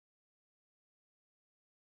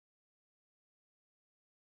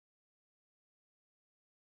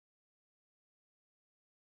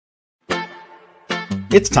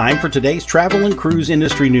It's time for today's travel and cruise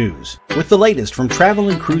industry news. With the latest from travel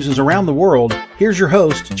and cruises around the world, here's your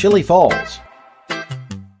host, Chillie Falls.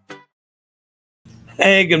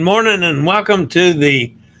 Hey, good morning and welcome to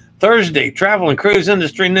the Thursday Travel and Cruise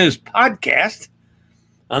Industry News Podcast.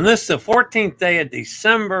 On this, the 14th day of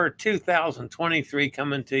December 2023,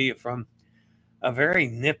 coming to you from a very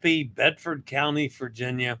nippy Bedford County,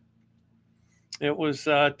 Virginia. It was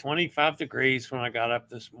 25 degrees when I got up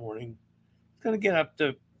this morning. It's going to get up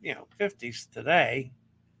to 50s today,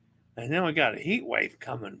 and then we got a heat wave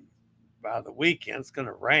coming by the weekend. It's going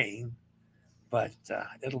to rain, but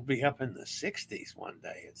it'll be up in the 60s one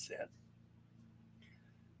day, it said.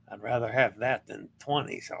 I'd rather have that than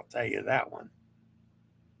 20s, I'll tell you that one.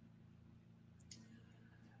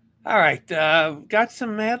 All right, got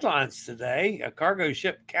some headlines today. A cargo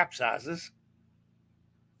ship capsizes.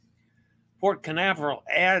 Port Canaveral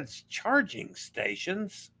adds charging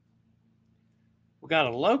stations. We got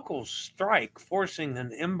a local strike forcing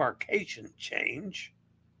an embarkation change.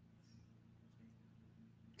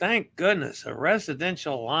 Thank goodness a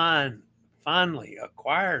residential line finally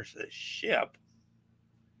acquires a ship.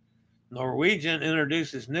 Norwegian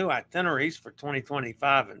introduces new itineraries for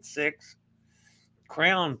 2025 and 6.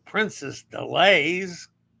 Crown Princess delays.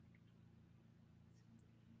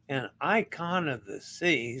 An icon of the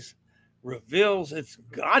seas reveals its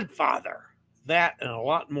Godfather. That and a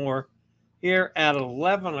lot more here at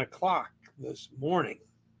 11 o'clock this morning.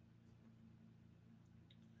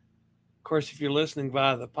 Of course, if you're listening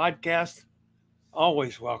via the podcast,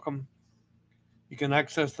 always welcome. You can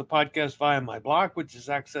access the podcast via my blog, which is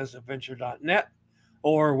accessadventure.net,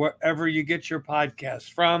 or wherever you get your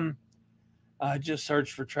podcasts from. Just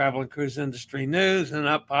search for Travel and Cruise Industry News, and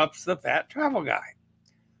up pops the Fat Travel Guy.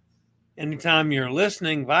 Anytime you're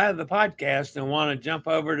listening via the podcast and want to jump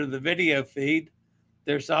over to the video feed,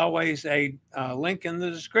 there's always a link in the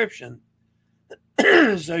description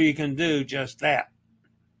so you can do just that.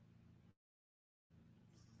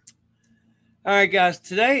 All right, guys,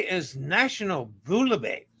 today is National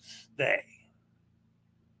Bouillabaisse Day.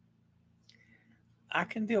 I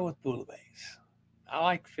can deal with bouillabaisse. I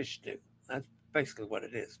like fish stew. That's basically what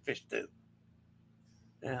it is, fish stew.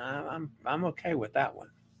 Yeah, I'm okay with that one.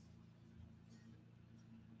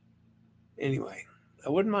 Anyway, I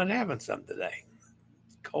wouldn't mind having some today.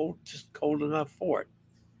 Cold, just cold enough for it.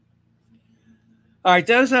 All right,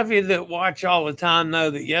 those of you that watch all the time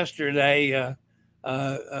know that yesterday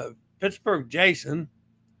Pittsburgh Jason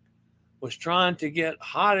was trying to get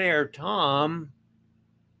Hot Air Tom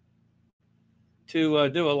to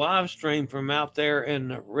do a live stream from out there in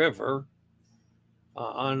the river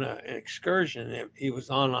on an excursion he was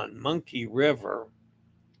on Monkey River.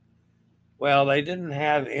 Well, they didn't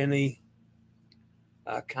have any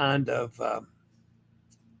kind of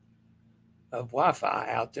Wi-Fi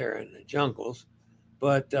out there in the jungles,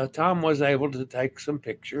 but Tom was able to take some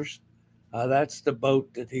pictures. That's the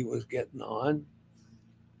boat that he was getting on,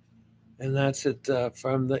 and that's it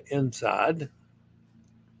from the inside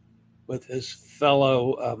with his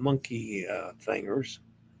fellow monkey thingers.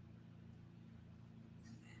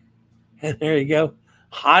 And there you go,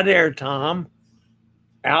 Hot Air Tom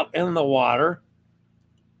out in the water.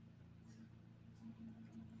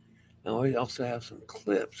 Now we also have some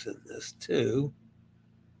clips in this too.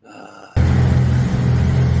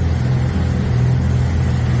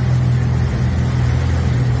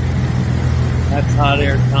 That's Hot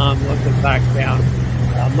Air Tom looking back down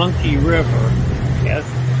Monkey River, yes.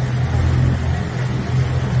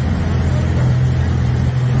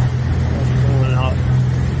 That's going out,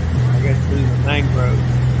 I guess, through the mangrove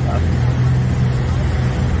stuff.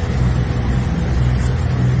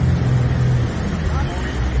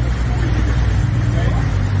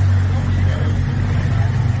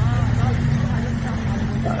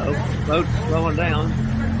 Boat's slowing down.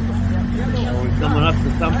 Are we coming up to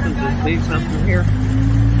something to see something here?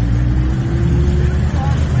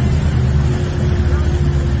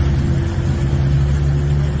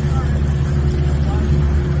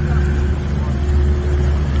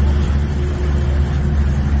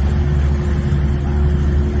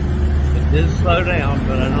 It did slow down,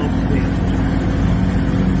 but I don't see it.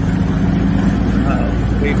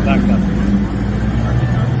 Speed back up.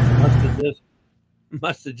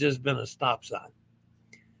 Must have just been a stop sign.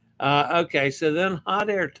 Okay, so then Hot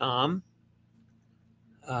Air Tom.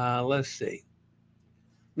 Let's see.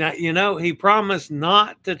 Now, he promised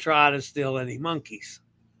not to try to steal any monkeys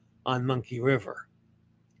on Monkey River.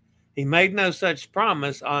 He made no such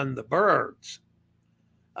promise on the birds.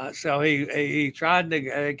 So he tried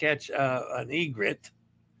to catch an egret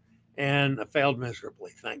and failed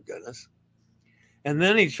miserably, thank goodness. And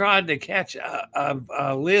then he tried to catch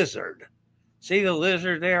a lizard. See the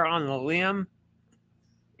lizard there on the limb?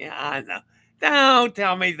 Yeah, I know. Don't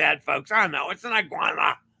tell me that, folks. I know it's an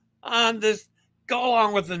iguana. Just go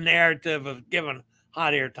along with the narrative of giving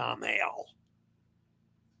Hot Air Tom hell.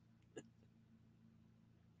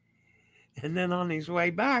 And then on his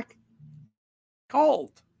way back,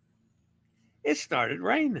 cold. It started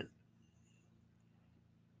raining.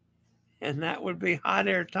 And that would be Hot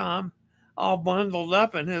Air Tom all bundled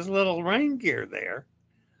up in his little rain gear there.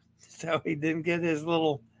 So he didn't get his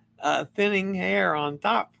little thinning hair on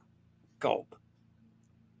top cold.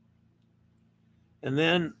 And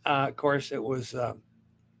then, of course, it was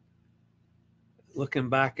looking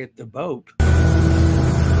back at the boat.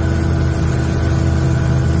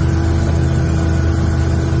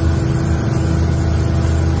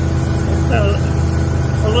 It's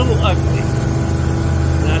a little ugly.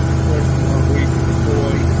 And that's, of course, the Norwegian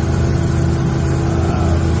boy.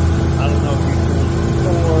 I don't know if he's going to the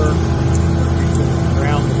shore or if he's going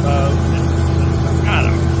around the boat. I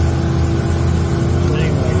don't know. But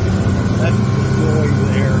anyway, that's the joy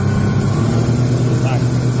there.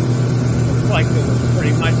 Looks like it was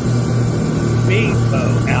pretty much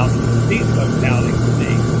speedboat outing to me.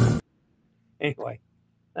 Anyway,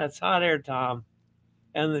 that's Hot Air Tom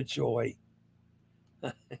and the joy.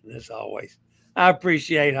 And as always, I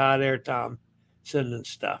appreciate Hot Air Tom sending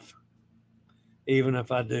stuff, even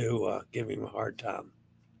if I do give him a hard time.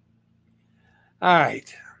 All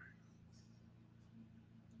right.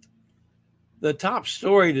 The top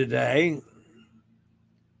story today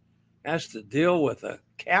has to deal with a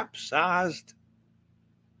capsized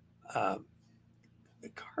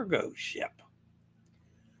cargo ship.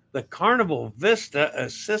 The Carnival Vista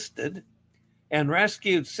assisted and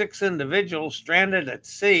rescued 6 individuals stranded at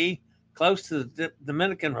sea close to the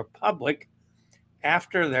Dominican Republic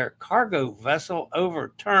after their cargo vessel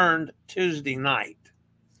overturned Tuesday night.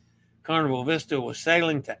 Carnival Vista was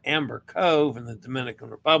sailing to Amber Cove in the Dominican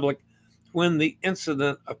Republic when the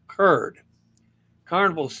incident occurred.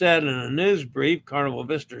 Carnival said in a news brief, Carnival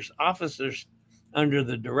Vista's officers, under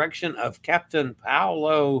the direction of Captain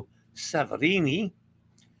Paolo Severini,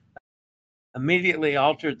 immediately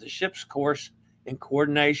altered the ship's course in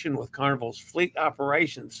coordination with Carnival's Fleet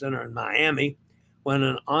Operations Center in Miami when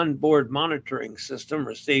an onboard monitoring system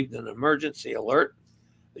received an emergency alert.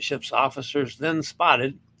 The ship's officers then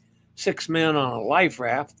spotted 6 men on a life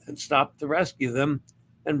raft and stopped to rescue them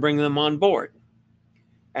and bring them on board.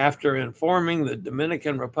 After informing the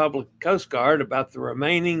Dominican Republic Coast Guard about the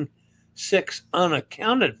remaining 6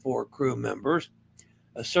 unaccounted for crew members,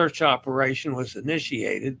 a search operation was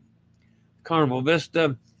initiated. Carnival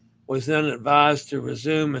Vista was then advised to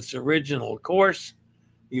resume its original course.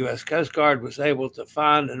 The U.S. Coast Guard was able to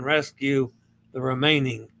find and rescue the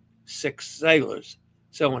remaining 6 sailors.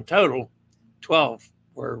 So in total, 12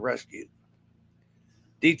 were rescued.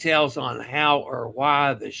 Details on how or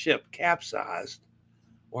why the ship capsized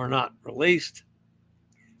were not released.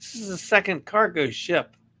 This is the second cargo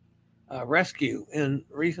ship rescue in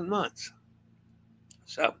recent months.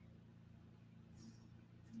 So,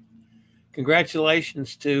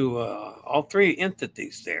 congratulations to all 3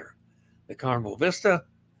 entities there. The Carnival Vista,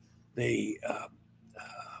 the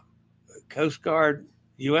Coast Guard,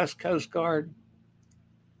 U.S. Coast Guard,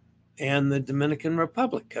 and the Dominican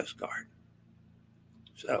Republic Coast Guard.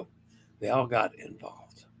 So, they all got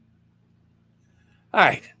involved. All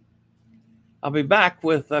right. I'll be back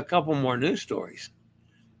with a couple more news stories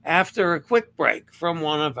after a quick break from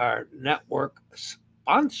one of our network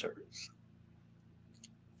sponsors.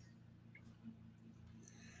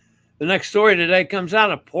 The next story today comes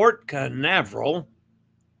out of Port Canaveral.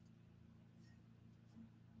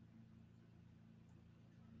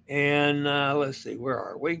 And let's see, where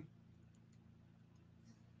are we?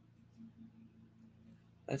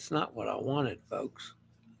 That's not what I wanted, folks.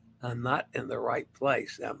 I'm not in the right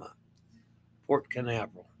place, am I? Port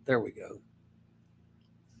Canaveral. There we go.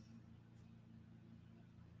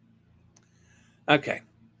 Okay.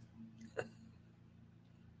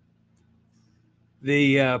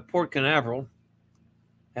 The Port Canaveral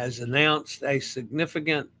has announced a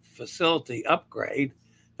significant facility upgrade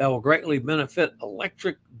that will greatly benefit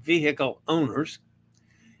electric vehicle owners.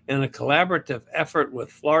 In a collaborative effort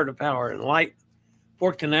with Florida Power and Light,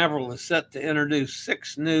 Port Canaveral is set to introduce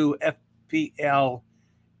 6 new FPL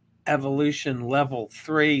Evolution Level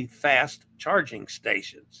 3 fast charging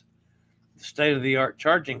stations. The state-of-the-art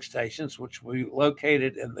charging stations, which will be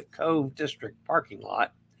located in the Cove District parking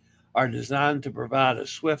lot, are designed to provide a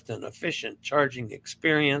swift and efficient charging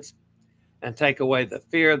experience and take away the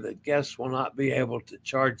fear that guests will not be able to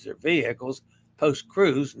charge their vehicles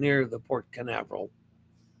post-cruise near the Port Canaveral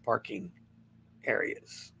parking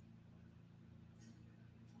areas.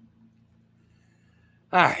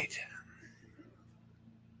 All right.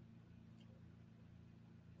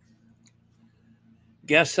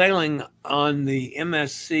 Guests sailing on the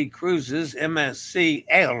MSC cruises, MSC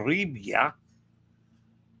Arabia,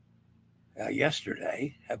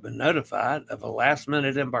 yesterday have been notified of a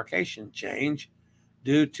last-minute embarkation change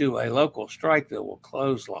due to a local strike that will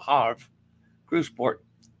close Le Havre cruise port.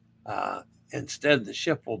 Instead, the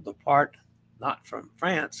ship will depart not from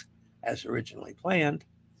France as originally planned,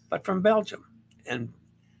 but from Belgium and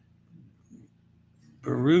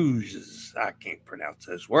Bruges. I can't pronounce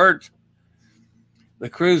those words. The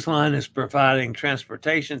cruise line is providing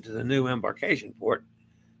transportation to the new embarkation port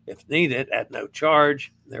if needed at no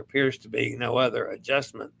charge. There appears to be no other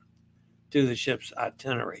adjustment to the ship's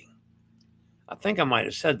itinerary. I think I might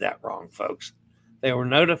have said that wrong, folks. They were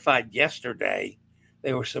notified yesterday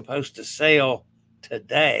they were supposed to sail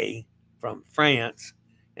today from France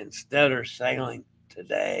instead of sailing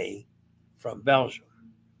today from Belgium.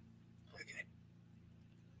 Okay,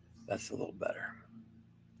 that's a little better.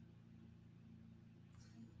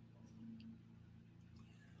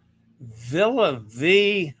 Villa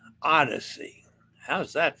V Odyssey.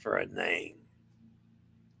 How's that for a name?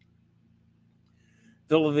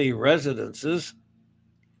 Villa V Residences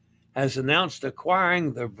has announced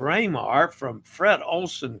acquiring the Braemar from Fred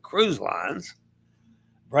Olsen Cruise Lines.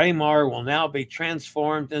 Braemar will now be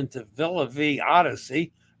transformed into Villa V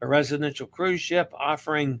Odyssey, a residential cruise ship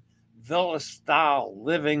offering villa-style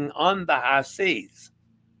living on the high seas.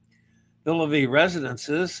 Villa V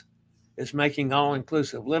Residences is making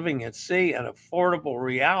all-inclusive living at sea an affordable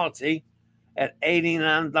reality at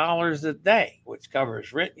 $89 a day, which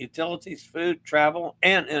covers rent, utilities, food, travel,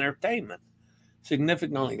 and entertainment,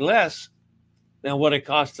 significantly less than what it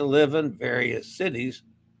costs to live in various cities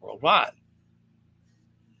worldwide.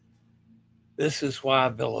 This is why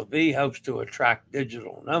Villa V hopes to attract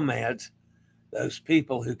digital nomads, those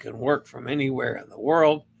people who can work from anywhere in the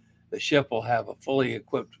world. The ship will have a fully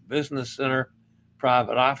equipped business center,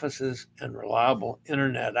 private offices, and reliable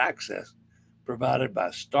internet access provided by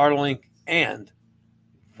Starlink and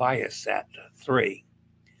Viasat 3.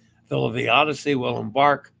 Villa V Odyssey will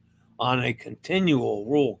embark on a continual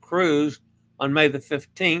rural cruise on May the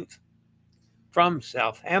 15th from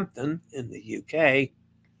Southampton in the UK.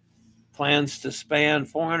 Plans to span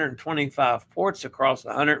 425 ports across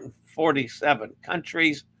 147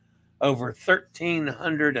 countries over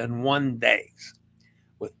 1,301 days,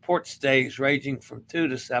 with port stays ranging from 2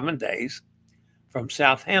 to 7 days. From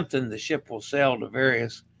Southampton, the ship will sail to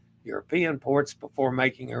various European ports before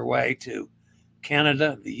making her way to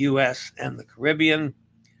Canada, the U.S., and the Caribbean.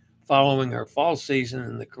 Following her fall season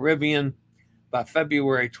in the Caribbean, by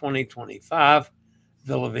February 2025,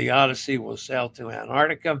 Villa V Odyssey will sail to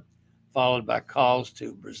Antarctica, followed by calls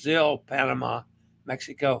to Brazil, Panama,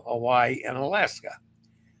 Mexico, Hawaii, and Alaska,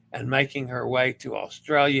 and making her way to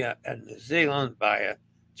Australia and New Zealand via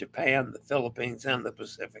Japan, the Philippines, and the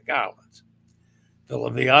Pacific Islands.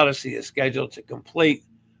 Villa V Odyssey is scheduled to complete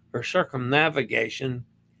her circumnavigation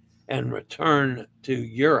and return to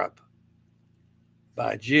Europe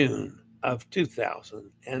by June of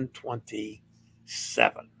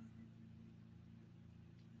 2027.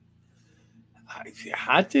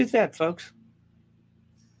 I'd do that, folks.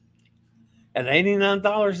 At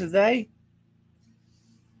 $89 a day,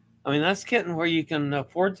 I mean, that's getting where you can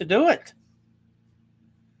afford to do it.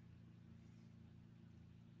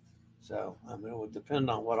 So, I mean, it would depend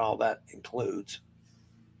on what all that includes.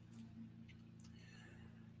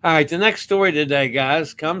 All right, the next story today,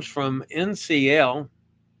 guys, comes from NCL.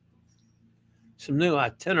 Some new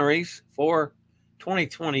itineraries for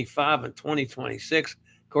 2025 and 2026. Of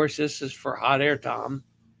course, this is for hot air time.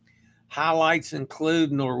 Highlights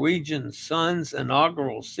include Norwegian Sun's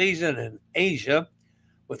inaugural season in Asia,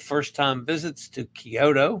 with first-time visits to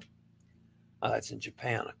Kyoto. That's in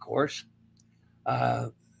Japan, of course.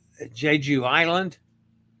 Jeju Island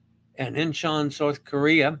and Incheon, South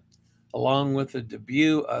Korea, along with the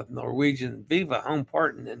debut of Norwegian Viva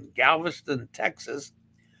Homeparten in Galveston, Texas,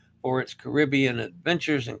 for its Caribbean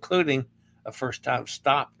adventures, including a first-time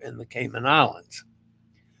stop in the Cayman Islands.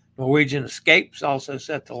 Norwegian Escape's also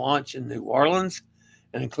set to launch in New Orleans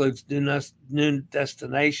and includes new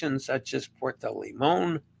destinations such as Puerto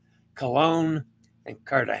Limon, Cologne, and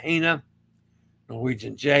Cartagena.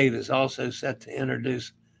 Norwegian Jade is also set to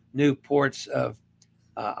introduce new ports of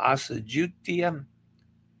Asajutia,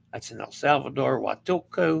 that's in El Salvador,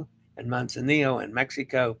 Huatulco, and Manzanillo in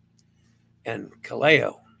Mexico, and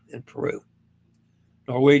Callao in Peru.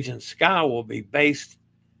 Norwegian Sky will be based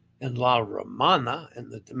and La Romana in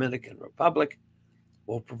the Dominican Republic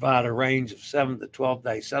will provide a range of 7 to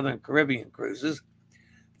 12-day Southern Caribbean cruises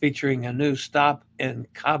featuring a new stop in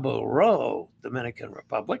Cabo Rojo, Dominican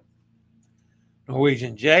Republic.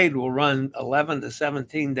 Norwegian Jade will run 11 to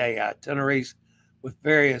 17-day itineraries with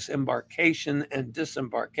various embarkation and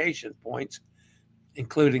disembarkation points,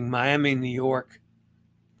 including Miami, New York,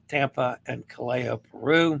 Tampa, and Callao,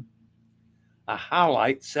 Peru. A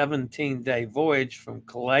highlight 17-day voyage from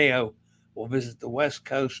Callao will visit the west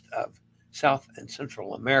coast of South and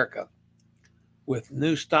Central America, with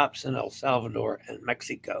new stops in El Salvador and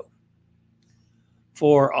Mexico.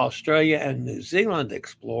 For Australia and New Zealand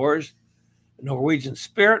explorers, Norwegian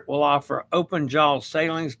Spirit will offer open jaw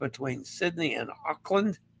sailings between Sydney and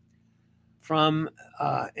Auckland, from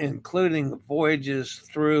including voyages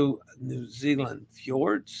through New Zealand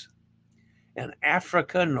fjords. In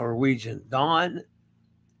Africa, Norwegian Dawn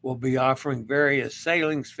will be offering various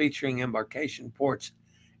sailings featuring embarkation ports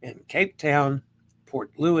in Cape Town,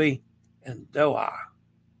 Port Louis, and Doha,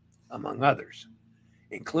 among others,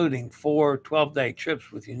 including 4 12-day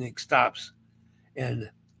trips with unique stops in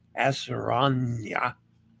Asurania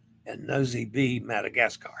and Nosy Be,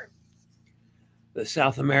 Madagascar. The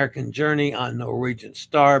South American journey on Norwegian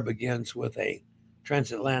Star begins with a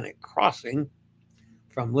transatlantic crossing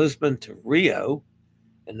from Lisbon to Rio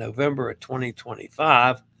in November of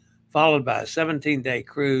 2025, followed by a 17-day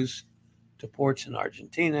cruise to ports in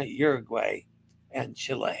Argentina, Uruguay, and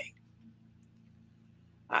Chile.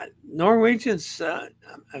 Norwegians,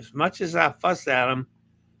 as much as I fuss at them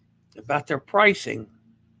about their pricing,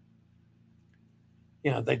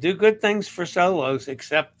 they do good things for solos,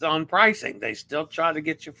 except on pricing. They still try to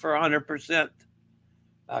get you for 100%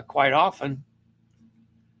 quite often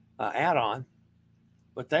add-on.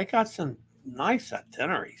 But they got some nice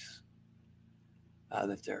itineraries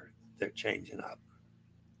that they're changing up.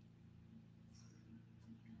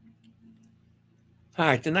 All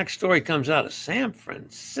right, the next story comes out of San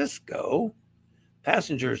Francisco.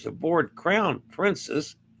 Passengers aboard Crown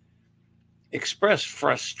Princess expressed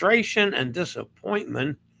frustration and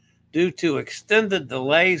disappointment due to extended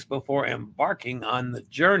delays before embarking on the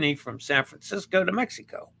journey from San Francisco to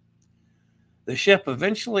Mexico. The ship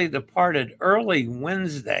eventually departed early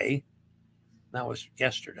Wednesday, that was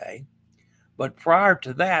yesterday, but prior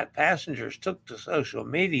to that, passengers took to social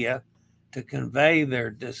media to convey their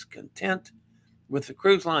discontent with the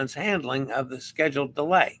cruise line's handling of the scheduled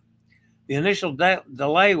delay. The initial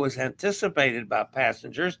delay was anticipated by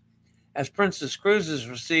passengers as Princess Cruises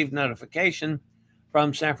received notification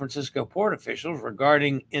from San Francisco port officials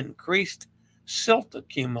regarding increased silt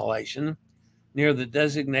accumulation near the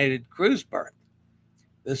designated cruise berth.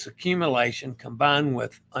 This accumulation, combined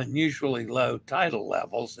with unusually low tidal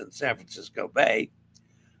levels in San Francisco Bay,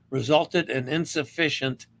 resulted in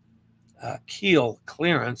insufficient keel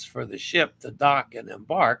clearance for the ship to dock and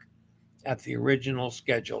embark at the original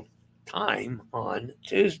scheduled time on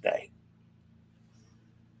Tuesday.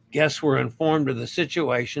 Guests were informed of the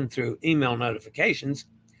situation through email notifications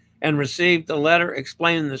and received a letter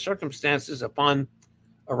explaining the circumstances upon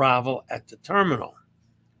arrival at the terminal.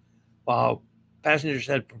 While passengers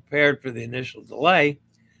had prepared for the initial delay,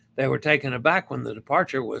 they were taken aback when the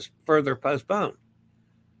departure was further postponed.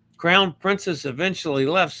 Crown Princess eventually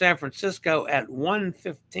left San Francisco at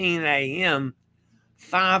 1:15 a.m.,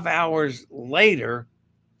 5 hours later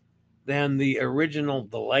than the original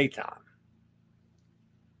delay time.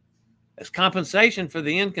 As compensation for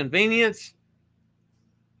the inconvenience,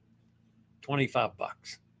 $25.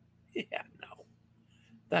 Yeah, no,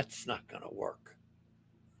 that's not going to work.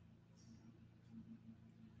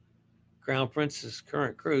 Crown Princess'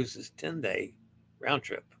 current cruise is 10-day round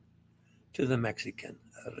trip to the Mexican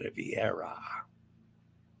Riviera.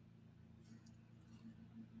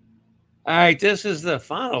 All right, this is the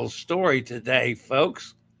final story today,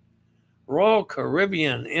 folks. Royal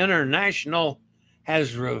Caribbean International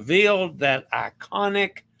has revealed that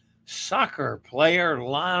iconic soccer player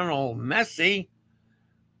Lionel Messi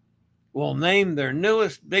will name their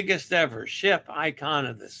newest, biggest ever ship, Icon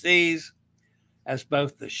of the Seas, as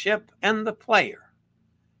both the ship and the player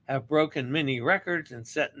have broken many records and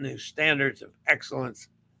set new standards of excellence.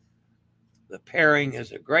 The pairing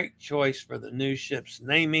is a great choice for the new ship's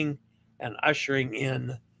naming and ushering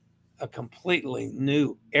in a completely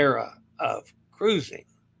new era of cruising.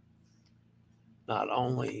 Not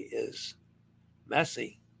only is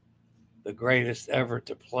Messi the greatest ever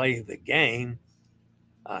to play the game,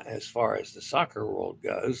 as far as the soccer world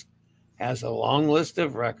goes, has a long list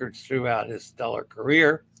of records throughout his stellar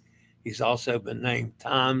career. He's also been named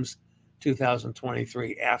Time's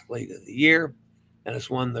 2023 Athlete of the Year and has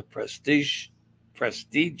won the prestigious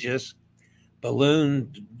prestigious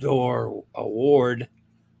Ballon d'Or Award,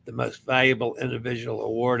 the most valuable individual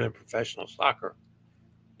award in professional soccer,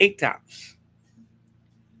 8 times.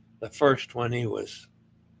 The first when he was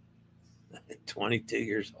 22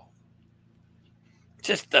 years old.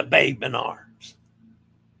 Just a babe in arms.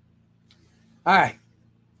 All right.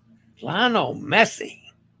 Lionel Messi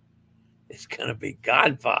is going to be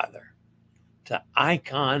Godfather to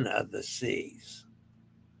Icon of the Seas.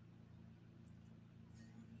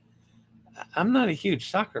 I'm not a huge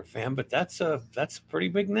soccer fan, but that's a pretty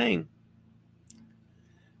big name.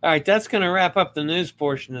 All right, that's going to wrap up the news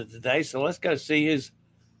portion of today. So let's go see who's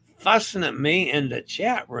fussing at me in the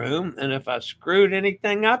chat room and if I screwed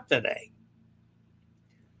anything up today.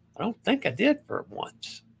 I don't think I did for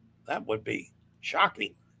once. That would be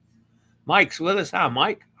shocking. Mike's with us. Hi,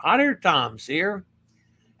 Mike. Otter Tom's here.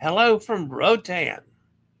 Hello from Rotan.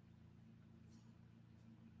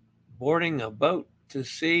 Boarding a boat to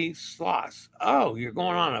see sloths. Oh, you're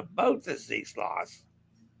going on a boat to see sloths.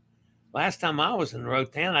 Last time I was in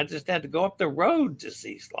Rotan, I just had to go up the road to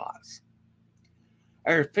see sloths.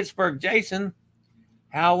 There's Pittsburgh Jason.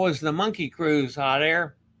 How was the monkey cruise, hot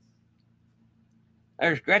air?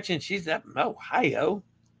 There's Gretchen. She's up in Ohio.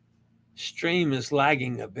 Stream is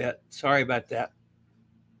lagging a bit. Sorry about that.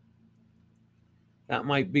 That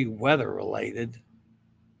might be weather related.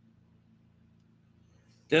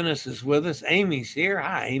 Dennis is with us. Amy's here.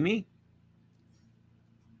 Hi, Amy.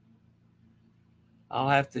 I'll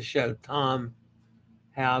have to show Tom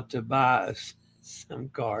how to buy a SIM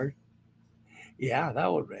card. Yeah,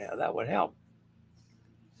 that would help.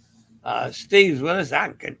 Steve's with us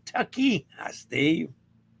out in Kentucky. Hi, Steve.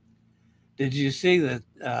 Did you see the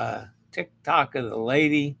TikTok of the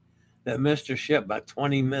lady that missed her ship by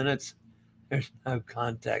 20 minutes? There's no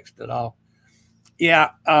context at all.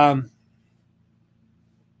 Yeah,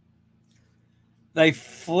 they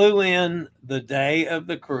flew in the day of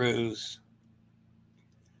the cruise.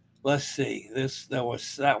 Let's see.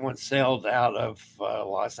 That one sailed out of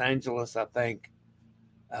Los Angeles, I think,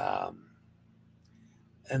 and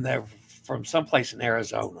they're from someplace in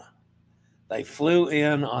Arizona. They flew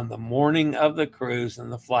in on the morning of the cruise,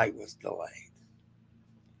 and the flight was delayed.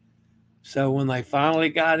 So when they finally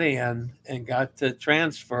got in and got to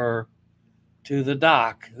transfer to the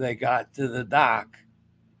dock, they got to the dock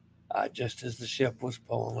just as the ship was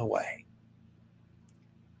pulling away.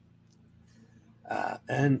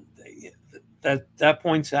 And that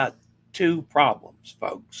points out 2 problems,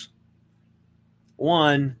 folks.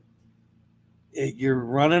 One, you're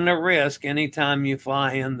running a risk anytime you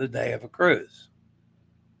fly in the day of a cruise.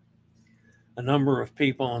 A number of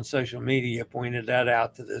people on social media pointed that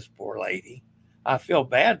out to this poor lady. I feel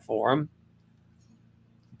bad for them,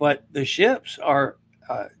 but the ships are,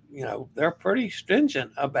 they're pretty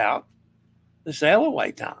stringent about the sail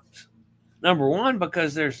away times. Number one,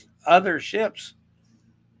 because there's other ships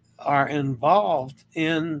are involved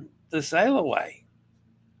in the sail away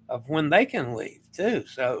of when they can leave too.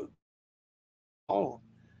 So,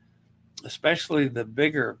 especially the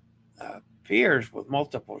bigger piers with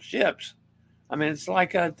multiple ships, I mean, it's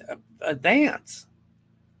like a dance.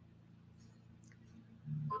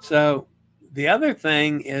 So the other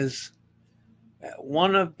thing is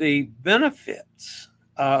one of the benefits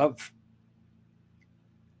of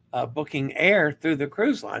booking air through the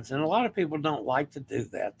cruise lines, and a lot of people don't like to do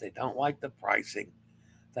that. They don't like the pricing.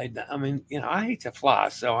 I hate to fly,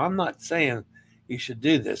 so I'm not saying you should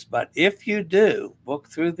do this, but if you do book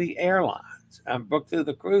through the airlines and book through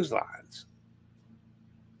the cruise lines,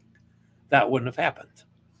 that wouldn't have happened.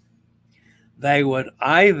 They would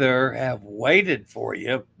either have waited for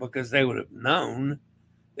you because they would have known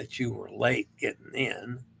that you were late getting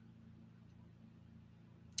in,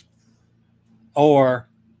 or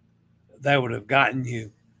they would have gotten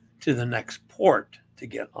you to the next port to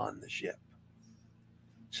get on the ship.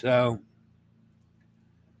 So,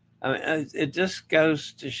 I mean, it just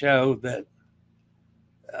goes to show that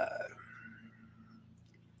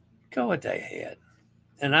go a day ahead.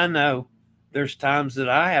 And I know there's times that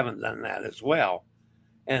I haven't done that as well.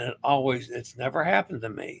 And it's never happened to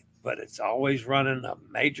me, but it's always running a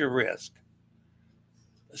major risk,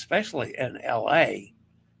 especially in LA,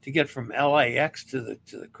 to get from LAX to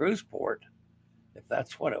the cruise port. If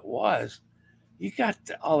that's what it was, you got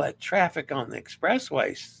all that traffic on the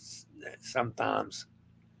expressway sometimes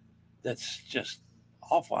that's just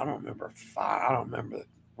awful. I don't remember the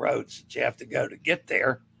roads that you have to go to get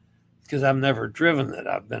there because I've never driven it.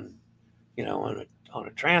 I've been, on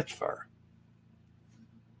a transfer.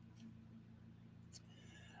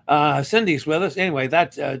 Cindy's with us. Anyway,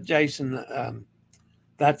 that's Jason.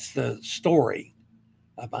 That's the story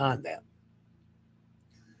behind that.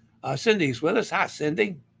 Cindy's with us. Hi,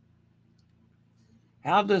 Cindy.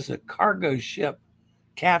 How does a cargo ship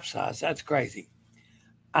capsize? That's crazy.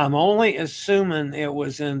 I'm only assuming it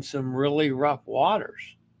was in some really rough waters.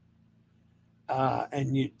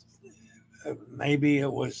 And maybe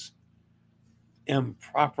it was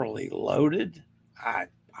improperly loaded. I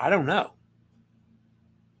don't know.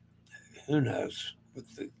 Who knows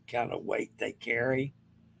with the kind of weight they carry.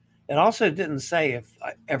 It also didn't say if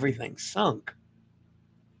everything sunk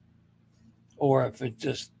or if it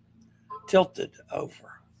just tilted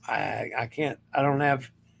over. I don't have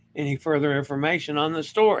any further information on the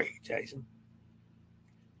story, Jason.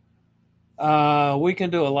 We can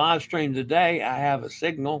do a live stream today. I have a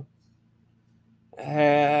signal. I'll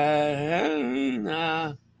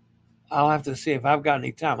have to see if I've got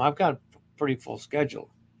any time. I've got a pretty full schedule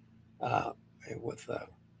with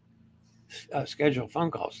scheduled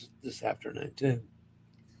phone calls this afternoon too.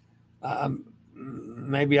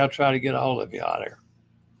 Maybe I'll try to get a hold of you out there.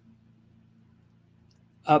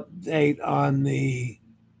 Update on the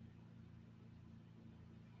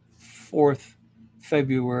 4th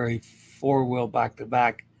February four-wheel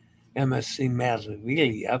back-to-back MSC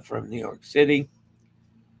Mazzaviglia from New York City.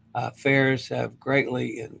 Fares have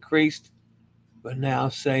greatly increased, but now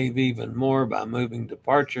save even more by moving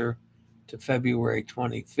departure to February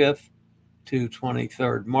 25th to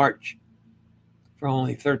 23rd March for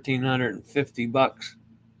only $1,350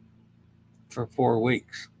 for 4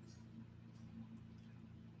 weeks.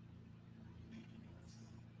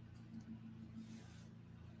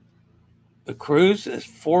 The cruise is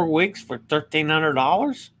 4 weeks for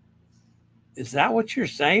 $1,300? Is that what you're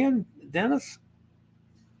saying, Dennis?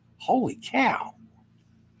 Holy cow.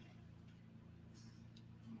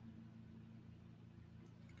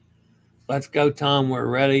 Let's go, Tom. We're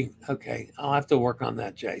ready. Okay, I'll have to work on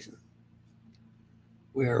that, Jason.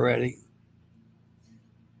 We are ready.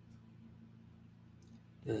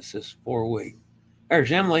 This is 4 weeks.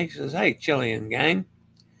 There's Emily. She says, hey, Chillie and gang.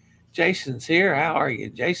 Jason's here. How are you,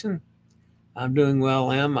 Jason? I'm doing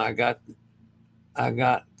well, Em. I got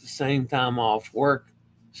the same time off work,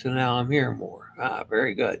 so now I'm here more.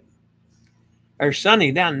 Very good. There's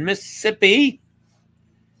Sonny down in Mississippi.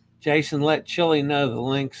 Jason, let Chillie know the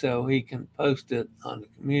link so he can post it on the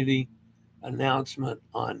community announcement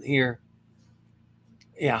on here.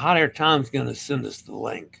 Yeah, Hot Air Tom's going to send us the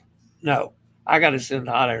link. No, I got to send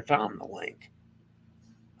Hot Air Tom the link.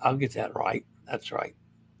 I'll get that right. That's right.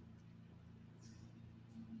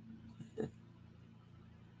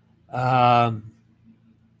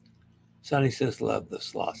 Sonny says, love the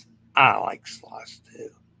sloths. I like sloths too.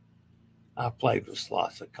 I've played with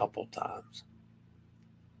sloths a couple times.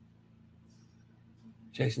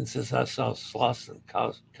 Jason says, I saw sloths in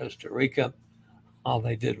Costa Rica. All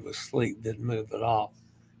they did was sleep, didn't move at all.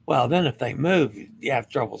 Well, then if they move, you have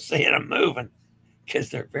trouble seeing them moving because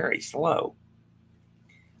they're very slow.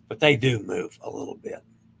 But they do move a little bit.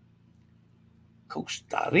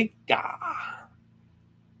 Costa Rica.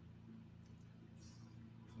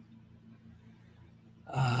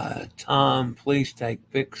 Tom, please take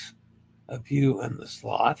pics of you and the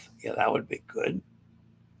sloth. Yeah, that would be good.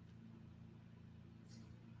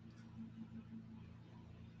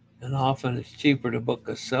 And often it's cheaper to book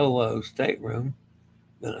a solo stateroom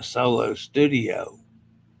than a solo studio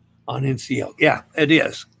on NCL. Yeah, it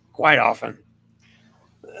is. Quite often.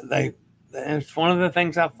 It's one of the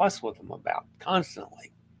things I fuss with them about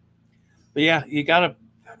constantly. But yeah, you have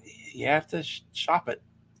to shop it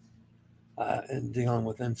in dealing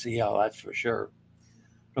with NCL, that's for sure.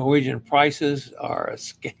 Norwegian prices are a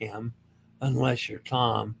scam unless you're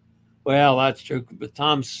Tom. Well, that's true, but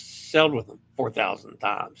Tom's sailed with them 4,000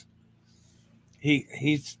 times.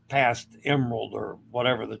 He's past Emerald or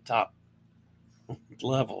whatever the top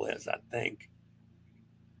level is, I think.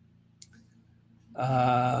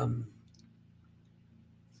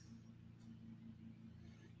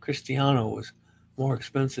 Cristiano was more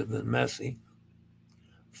expensive than Messi.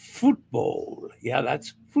 Football. Yeah,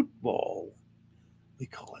 that's football. We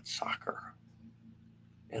call it soccer.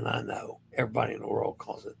 And I know everybody in the world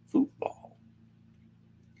calls it football.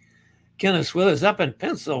 Kenneth's with us up in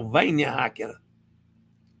Pennsylvania. Hi, Kenneth.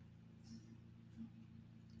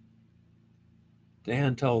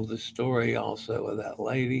 Dan told the story also of that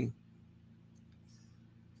lady.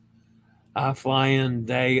 I fly in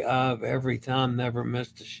day of every time, never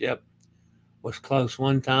missed a ship. Was close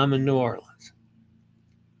one time in New Orleans.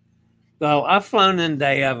 Though I've flown in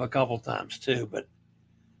day of a couple times too, but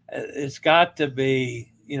it's got to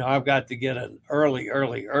be, I've got to get an early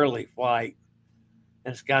flight,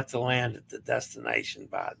 and it's got to land at the destination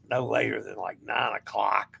by no later than like 9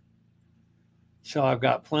 o'clock. So I've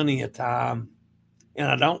got plenty of time and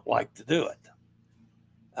I don't like to do it.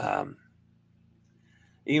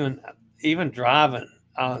 Even driving,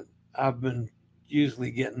 I've been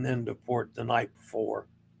usually getting into port the night before,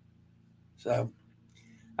 so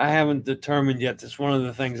I haven't determined yet. That's one of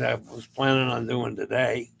the things I was planning on doing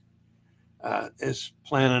today, is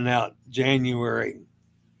planning out January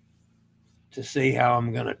to see how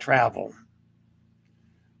I'm going to travel,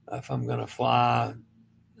 if I'm going to fly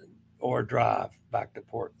or drive back to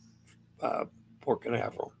Port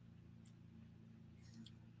Canaveral.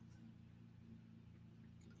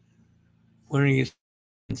 When are you,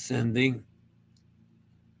 Cindy?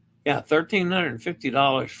 Yeah,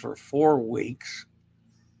 $1,350 for 4 weeks,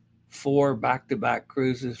 4 back-to-back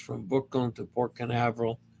cruises from Brooklyn to Port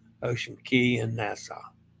Canaveral, Ocean Key, and Nassau.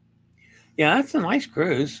 Yeah, that's a nice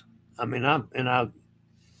cruise. I mean, I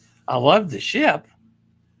love the ship,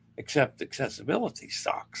 except accessibility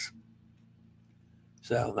sucks.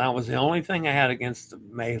 So that was the only thing I had against the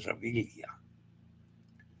Meraviglia,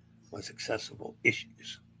 was accessible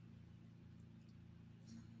issues.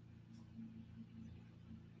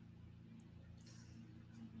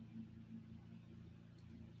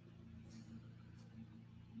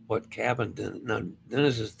 What cabin? No,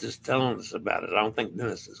 Dennis is just telling us about it. I don't think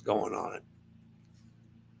Dennis is going on it.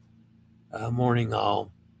 Morning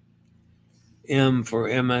all. M for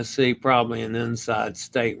MSC, probably an inside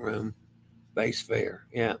stateroom, base fare.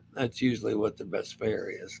 Yeah, that's usually what the best fare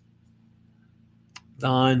is.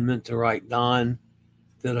 Don, meant to write Don,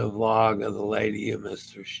 did a vlog of the lady of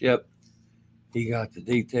Mr. Ship. He got the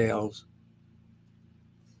details.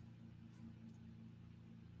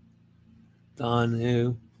 Don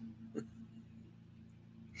who?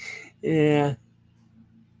 Yeah.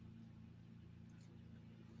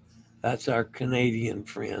 That's our Canadian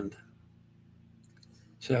friend.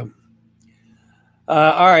 So,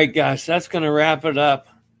 all right, guys, that's going to wrap it up.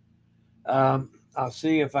 I'll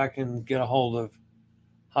see if I can get a hold of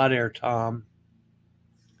Hot Air Tom,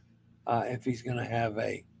 if he's going to have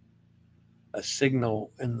a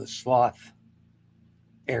signal in the Sloth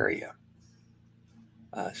area.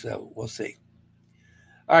 So we'll see.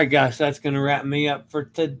 All right, guys, that's going to wrap me up for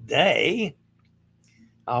today.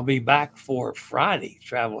 I'll be back for Friday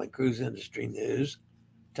travel and cruise industry news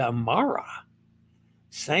tomorrow.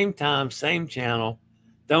 Same time, same channel.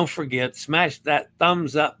 Don't forget, smash that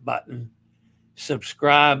thumbs up button.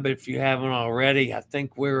 Subscribe if you haven't already. I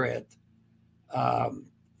think we're at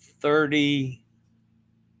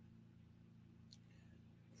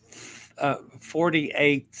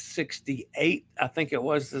 4868, I think it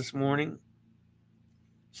was this morning.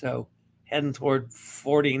 So heading toward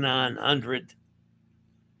 4,900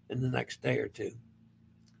 in the next day or two.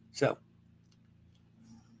 So,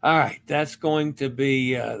 all right, that's going to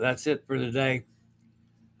be, that's it for today.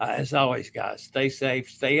 As always, guys, stay safe,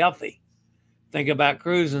 stay healthy. Think about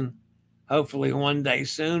cruising. Hopefully one day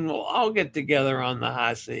soon we'll all get together on the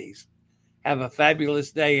high seas. Have a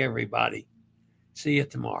fabulous day, everybody. See you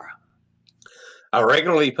tomorrow. I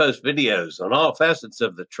regularly post videos on all facets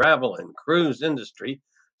of the travel and cruise industry.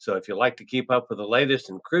 So if you like to keep up with the latest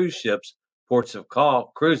in cruise ships, ports of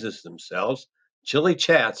call, cruises themselves, chilly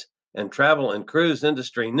chats, and travel and cruise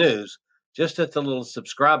industry news, just hit the little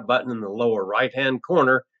subscribe button in the lower right-hand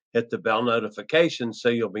corner. Hit the bell notification so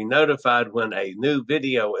you'll be notified when a new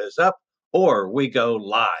video is up or we go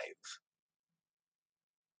live.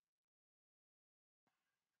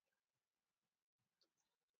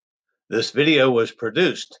 This video was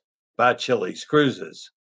produced by Chillie's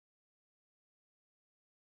Cruises.